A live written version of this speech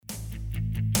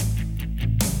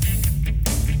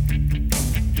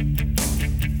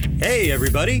Hey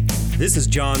everybody, this is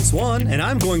John Swan, and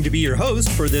I'm going to be your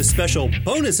host for this special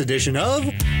bonus edition of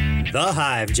The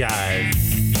Hive Jive.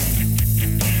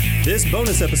 This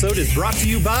bonus episode is brought to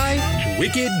you by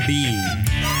Wicked Bee.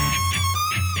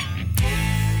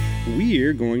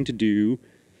 We're going to do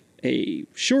a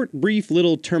short, brief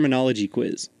little terminology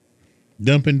quiz.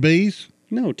 Dumping bees?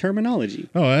 No, terminology.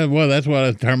 Oh, well, that's what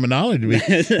a terminology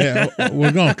is. Yeah,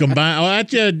 we're going to combine. Oh, I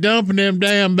just dumping them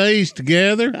damn bees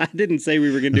together. I didn't say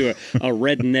we were going to do a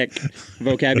redneck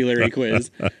vocabulary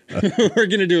quiz. We're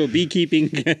going to do a beekeeping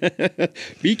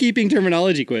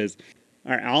terminology quiz.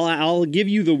 All right, I'll give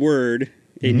you the word,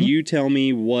 and you tell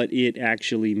me what it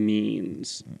actually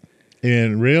means.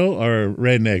 In real or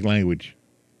redneck language?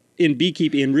 In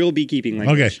real beekeeping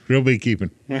language. Okay, real beekeeping.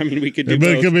 I mean, we could do But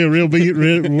both. it could be a real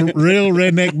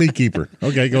redneck beekeeper.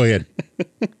 Okay, go ahead.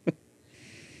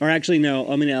 Or actually,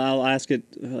 no. I mean, I'll ask it.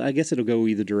 I guess it'll go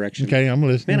either direction. Okay, I'm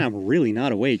listening. Man, I'm really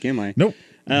not awake, am I? Nope.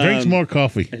 Drink some more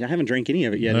coffee. I haven't drank any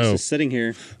of it yet. No. It's just sitting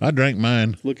here. I drank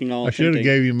mine. Looking all I should have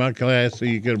tempting. gave you my class so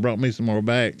you could have brought me some more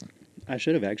back. I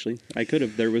should have, actually. I could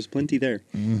have. There was plenty there.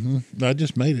 Mm-hmm. I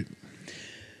just made it.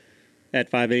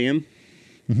 At 5 a.m.?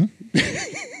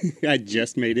 I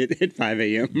just made it at 5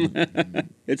 a.m.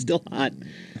 It's still hot.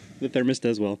 The thermos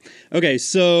does well. Okay,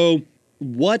 so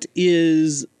what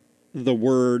is the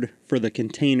word for the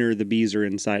container the bees are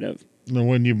inside of?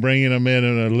 When you're bringing them in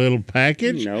a little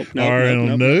package? Nope. Or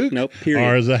in a nuke? Nope, period.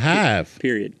 Or as a hive?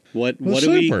 Period. What do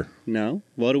super. we... No.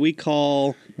 What do we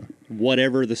call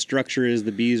whatever the structure is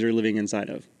the bees are living inside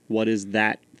of? What is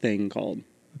that thing called?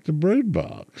 It's a brood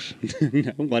box.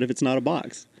 No. What if it's not a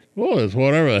box? Well, it's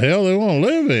whatever the hell they want to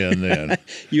live in then.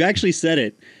 You actually said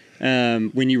it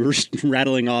when you were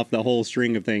rattling off the whole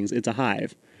string of things. It's a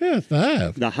hive. Yeah, it's the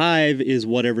hive. The hive is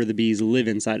whatever the bees live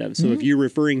inside of. So if you're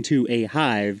referring to a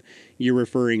hive, you're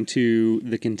referring to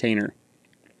the container.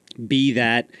 Be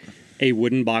that a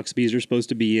wooden box bees are supposed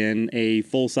to be in, a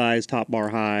full-size top bar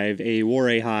hive, a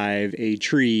warray hive, a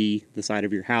tree, the side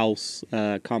of your house,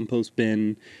 compost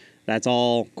bin. That's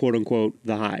all, quote-unquote,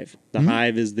 the hive. The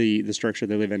hive is the structure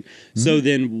they live in. So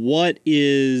then what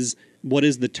is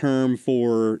the term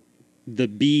for the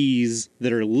bees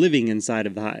that are living inside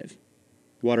of the hive?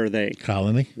 What are they?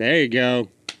 Colony. There you go.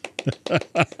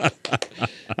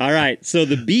 All right. So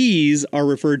the bees are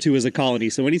referred to as a colony.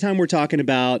 So anytime we're talking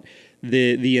about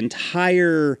the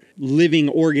entire living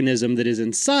organism that is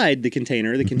inside the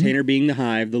container being the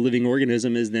hive, the living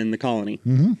organism is then the colony.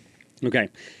 Okay.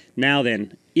 Now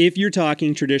then, if you're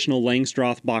talking traditional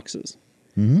Langstroth boxes,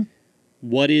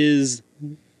 what is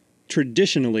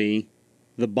traditionally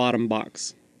the bottom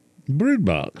box? Brood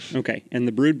box. Okay, and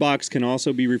the brood box can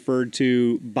also be referred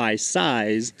to by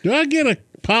size. Do I get a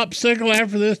popsicle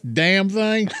after this damn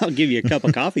thing? I'll give you a cup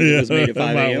of coffee that was made at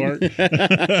 5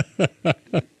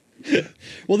 a.m.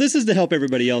 Well, this is to help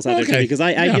everybody else out there, too, because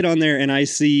I get on there and I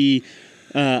see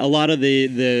a lot of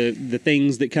the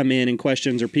things that come in and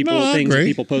questions or things that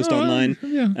people post online.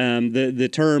 The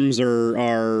terms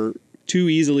are too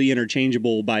easily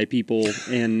interchangeable by people,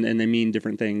 and they mean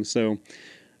different things. So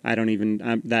I'm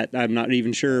not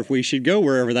even sure if we should go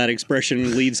wherever that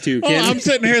expression leads to, Ken. I'm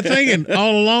sitting here thinking,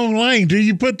 all along lane, do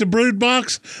you put the brood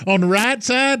box on the right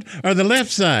side or the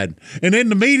left side? And then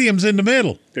the medium's in the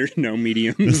middle. There's no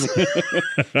mediums.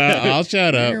 I'll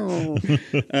shut up.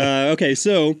 Okay,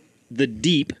 so the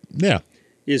deep Yeah.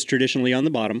 is traditionally on the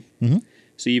bottom.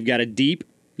 So you've got a deep,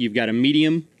 you've got a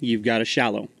medium, you've got a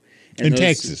shallow. And In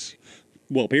Texas.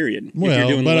 Well, period. If Well, you're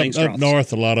doing but the up Langstroths.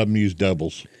 north, a lot of them use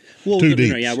doubles. Well, Two no,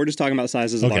 deeps. yeah, we're just talking about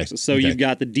sizes of Okay, boxes. So okay. you've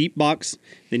got the deep box,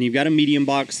 then you've got a medium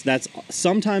box. That's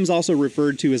sometimes also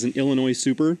referred to as an Illinois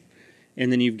super.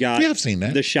 And then you've got Yeah, I've seen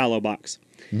that. the shallow box.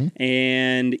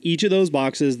 And each of those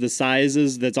boxes, the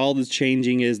sizes, that's all that's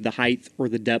changing is the height or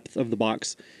the depth of the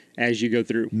box as you go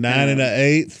through. 9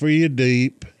 1/8 for your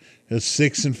deep,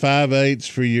 6 5/8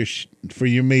 for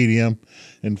your medium,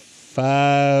 and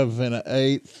 5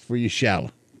 1/8 for your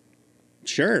shallow.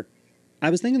 Sure. I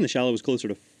was thinking the shallow was closer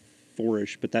to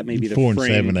 4-ish, but that may be the 4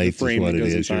 frame. 7/8 the frame is what that it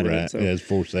goes is. You're inside of right. it, so. Yeah, it's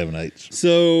 4 7/8.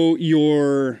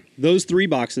 So those three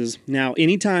boxes. Now,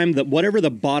 anytime whatever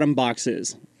the bottom box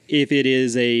is, if it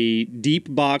is a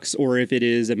deep box or if it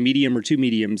is a medium or two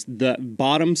mediums, the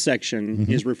bottom section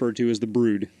is referred to as the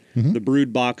brood, the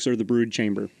brood box or the brood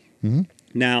chamber.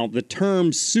 Now, the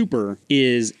term super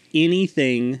is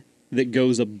anything that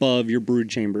goes above your brood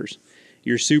chambers.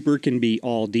 Your super can be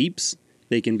all deeps,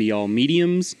 they can be all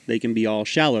mediums, they can be all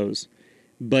shallows.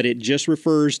 But it just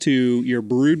refers to your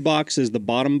brood box as the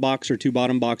bottom box or two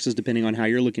bottom boxes, depending on how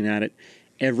you're looking at it.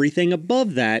 Everything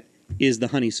above that is the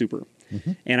honey super.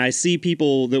 And I see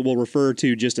people that will refer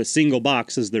to just a single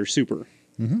box as their super.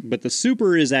 But the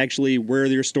super is actually where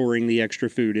they're storing the extra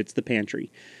food. It's the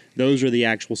pantry. Those are the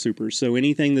actual supers. So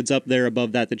anything that's up there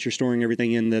above that you're storing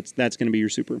everything in, that's going to be your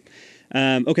super.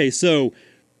 Okay, so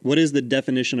what is the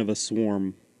definition of a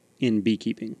swarm in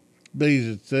beekeeping? Bees,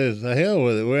 it says, the hell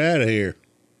with it. We're out of here.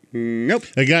 Nope.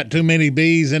 They got too many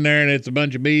bees in there, and it's a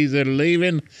bunch of bees that are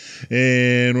leaving,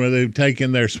 and where they've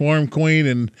taken their swarm queen,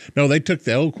 and no, they took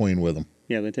the old queen with them.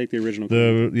 Yeah, they take the original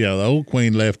queen. The old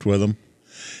queen left with them,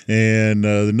 and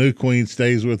the new queen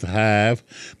stays with the hive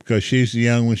because she's the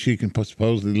young one. She can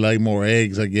supposedly lay more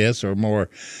eggs, I guess, or more.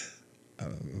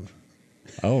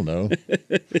 I don't know.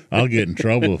 I'll get in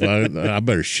trouble if I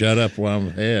better shut up while I'm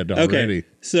ahead already. Okay.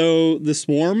 So the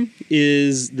swarm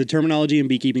is the terminology in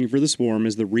beekeeping for the swarm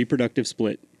is the reproductive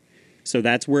split. So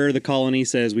that's where the colony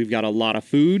says we've got a lot of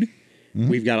food,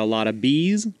 we've got a lot of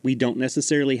bees, we don't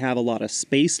necessarily have a lot of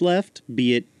space left,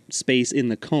 be it space in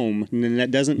the comb. And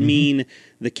that doesn't mean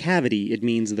the cavity, it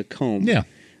means the comb. Yeah.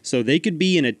 So they could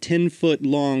be in a 10-foot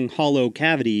long hollow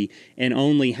cavity and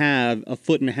only have 1.5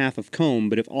 foot of comb.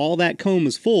 But if all that comb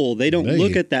is full, they don't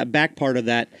look at that back part of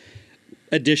that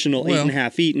additional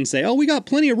 8.5 feet and say, "Oh, we got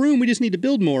plenty of room. We just need to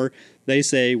build more." They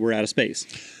say we're out of space.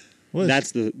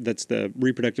 That's the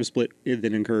reproductive split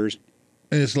that occurs.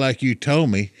 And it's like you told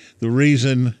me, the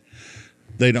reason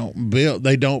they don't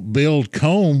build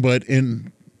comb, but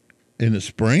in the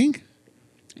spring.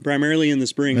 Primarily in the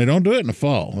spring. They don't do it in the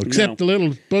fall, except the little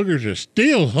boogers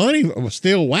are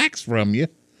steal wax from you.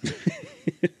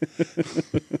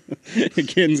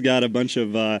 Ken's got a bunch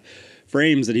of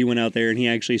frames that he went out there and he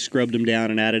actually scrubbed them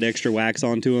down and added extra wax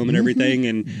onto them and everything.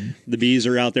 And the bees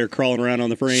are out there crawling around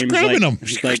on the frames, scrubbing them,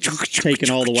 just like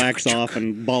taking all the wax off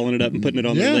and balling it up and putting it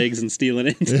on their legs and stealing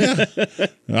it. Yeah.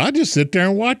 I just sit there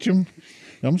and watch them.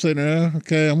 I'm saying,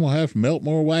 okay, I'm going to have to melt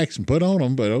more wax and put on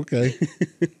them, but okay.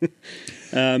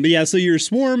 But yeah, so your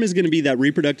swarm is going to be that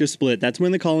reproductive split. That's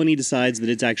when the colony decides that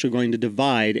it's actually going to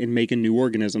divide and make a new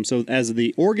organism. So as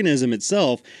the organism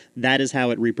itself, that is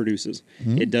how it reproduces.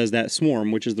 It does that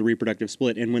swarm, which is the reproductive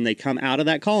split. And when they come out of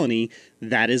that colony,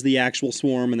 that is the actual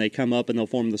swarm, and they come up and they'll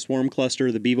form the swarm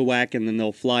cluster, the bivouac, and then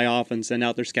they'll fly off and send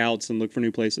out their scouts and look for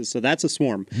new places. So that's a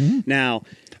swarm. Now,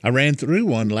 I ran through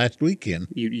one last weekend.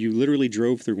 You literally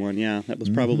drove through one, yeah. That was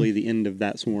probably the end of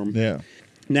that swarm. Yeah.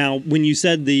 Now, when you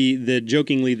said the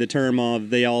jokingly the term of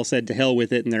they all said to hell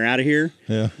with it and they're out of here,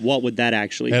 what would that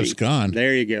actually be? Abscond.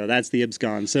 There you go. That's the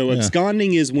abscond. So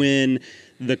absconding is when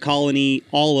the colony,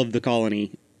 all of the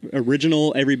colony,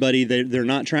 original, everybody, they're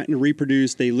not trying to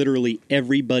reproduce. They literally,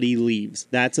 everybody leaves.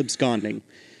 That's absconding.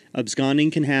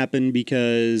 Absconding can happen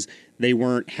because they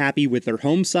weren't happy with their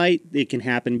home site. It can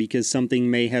happen because something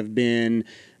may have been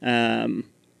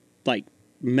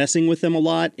messing with them a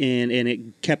lot and it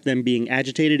kept them being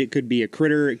agitated. It could be a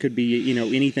critter. It could be,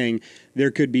 anything.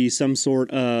 There could be some sort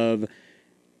of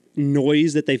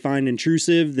noise that they find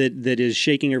intrusive that is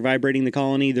shaking or vibrating the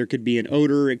colony. There could be an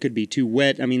odor. It could be too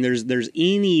wet. I mean, there's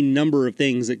any number of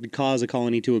things that could cause a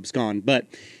colony to abscond. But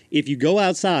if you go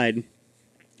outside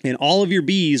and all of your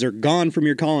bees are gone from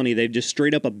your colony, they've just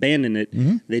straight up abandoned it.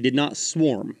 They did not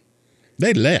swarm.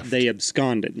 They left. They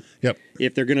absconded. Yep.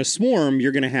 If they're going to swarm,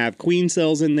 you're going to have queen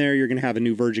cells in there. You're going to have a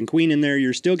new virgin queen in there.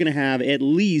 You're still going to have at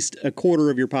least a quarter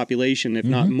of your population, if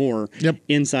not more,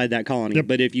 inside that colony.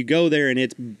 But if you go there and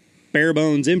it's bare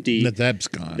bones empty, that's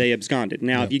abscond. They absconded.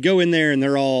 Now, if you go in there and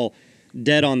they're all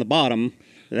dead on the bottom,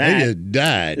 they just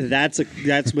died.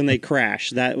 That's when they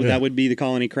crash. That would be the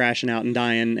colony crashing out and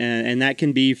dying, and that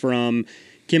can be from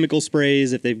chemical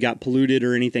sprays if they've got polluted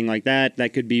or anything like that.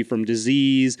 That could be from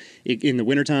disease in the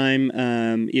wintertime.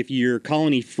 If your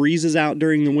colony freezes out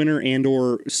during the winter and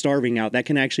or starving out, that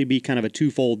can actually be kind of a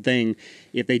twofold thing.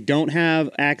 If they don't have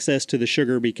access to the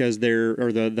sugar because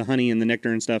the honey and the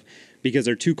nectar and stuff because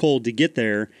they're too cold to get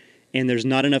there and there's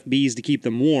not enough bees to keep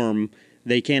them warm,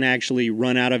 they can't actually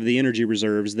run out of the energy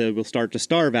reserves. They will start to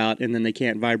starve out and then they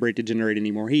can't vibrate to generate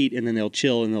any more heat and then they'll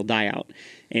chill and they'll die out.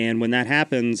 And when that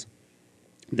happens,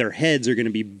 their heads are going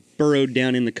to be burrowed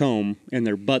down in the comb and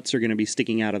their butts are going to be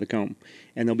sticking out of the comb.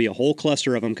 And there'll be a whole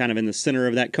cluster of them kind of in the center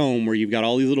of that comb where you've got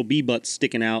all these little bee butts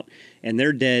sticking out and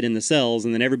they're dead in the cells.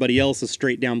 And then everybody else is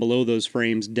straight down below those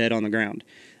frames dead on the ground.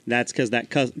 That's because that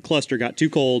cluster got too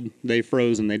cold, they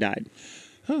froze and they died.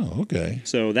 Oh, okay.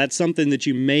 So that's something that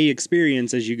you may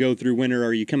experience as you go through winter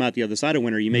or you come out the other side of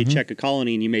winter. You may check a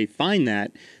colony and you may find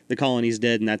that the colony's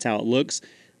dead and that's how it looks.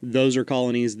 Those are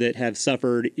colonies that have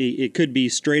suffered. It could be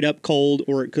straight up cold,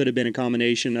 or it could have been a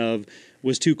combination of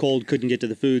was too cold, couldn't get to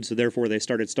the food, so therefore they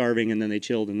started starving, and then they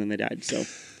chilled, and then they died. So,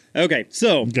 okay.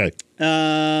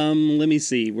 Let me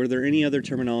see. Were there any other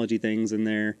terminology things in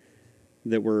there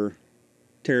that were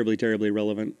terribly, terribly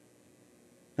relevant?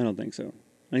 I don't think so.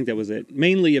 I think that was it.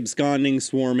 Mainly absconding,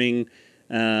 swarming,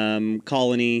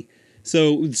 colony.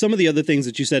 So some of the other things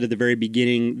that you said at the very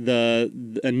beginning,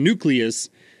 a nucleus.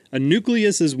 A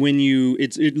nucleus is when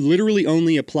it literally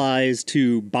only applies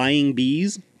to buying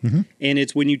bees. Mm-hmm. And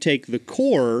it's when you take the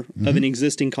core of an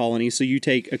existing colony. So you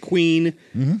take a queen,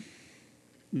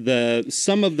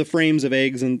 some of the frames of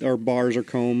eggs or bars or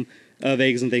comb of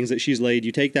eggs and things that she's laid.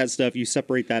 You take that stuff, you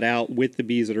separate that out with the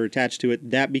bees that are attached to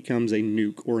it. That becomes a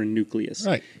nuke or a nucleus.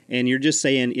 Right. And you're just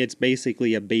saying it's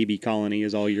basically a baby colony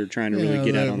is all you're trying to really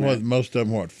get at on that. Most of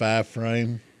them, 5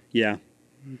 frame? Yeah.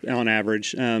 On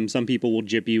average. Some people will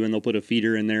jip you and they'll put a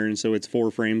feeder in there, and so it's 4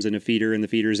 frames and a feeder, and the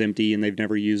feeder's empty and they've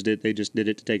never used it. They just did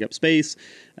it to take up space.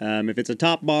 If it's a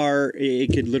top bar,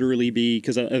 it could literally be,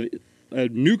 because a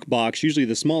nuke box, usually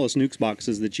the smallest nuke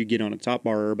boxes that you get on a top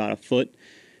bar are about a foot,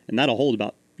 and that'll hold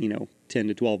about 10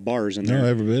 to 12 bars in there. No,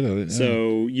 every bit of it. Yeah.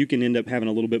 So you can end up having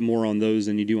a little bit more on those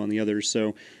than you do on the others.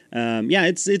 So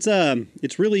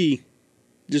it's really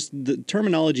just the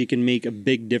terminology can make a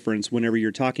big difference whenever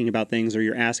you're talking about things or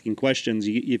you're asking questions.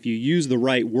 If you use the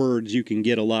right words, you can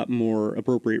get a lot more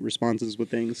appropriate responses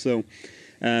with things. So,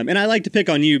 and I like to pick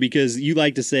on you because you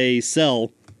like to say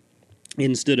cell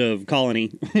instead of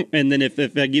colony. And then if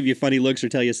I give you funny looks or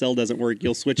tell you cell doesn't work,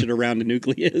 you'll switch it around to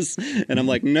nucleus. And I'm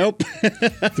like, nope.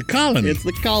 The colony. It's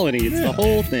the colony. It's the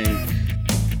whole thing.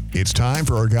 It's time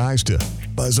for our guys to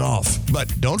buzz off.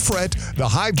 But don't fret, the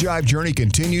Hive Jive journey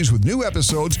continues with new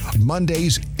episodes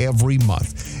Mondays every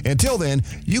month. Until then,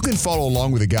 you can follow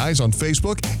along with the guys on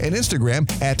Facebook and Instagram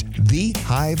at The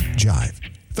Hive Jive.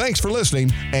 Thanks for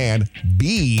listening, and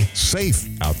be safe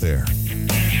out there.